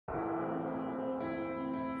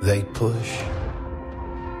They push,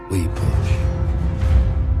 we push.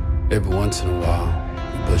 Every once in a while,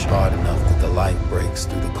 we push hard enough that the light breaks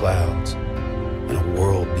through the clouds and a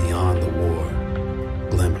world beyond the war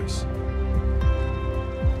glimmers.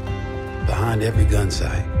 Behind every gun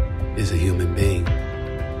sight is a human being.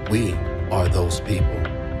 We are those people.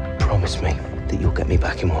 Promise me that you'll get me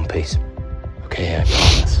back in one piece. Okay, I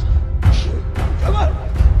promise. Come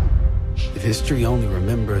on! If history only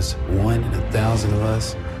remembers 1 in 1,000 of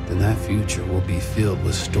us, then that future will be filled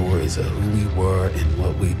with stories of who we were and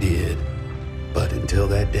what we did. But until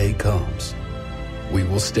that day comes, we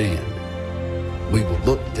will stand. We will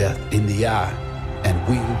look death in the eye, and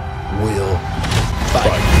we will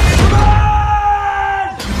fight.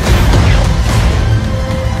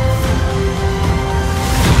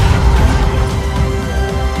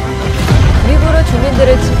 미국으로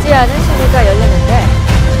주민들을 지지하는 시위가 열렸는데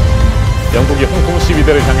영국이 홍콩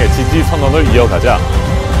시위대를 향해 지지 선언을 이어가자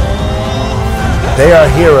They are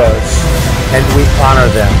heroes, and we honor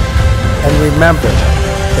them. And remember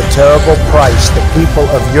the terrible price the people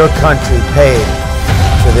of your country paid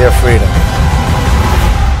for their freedom.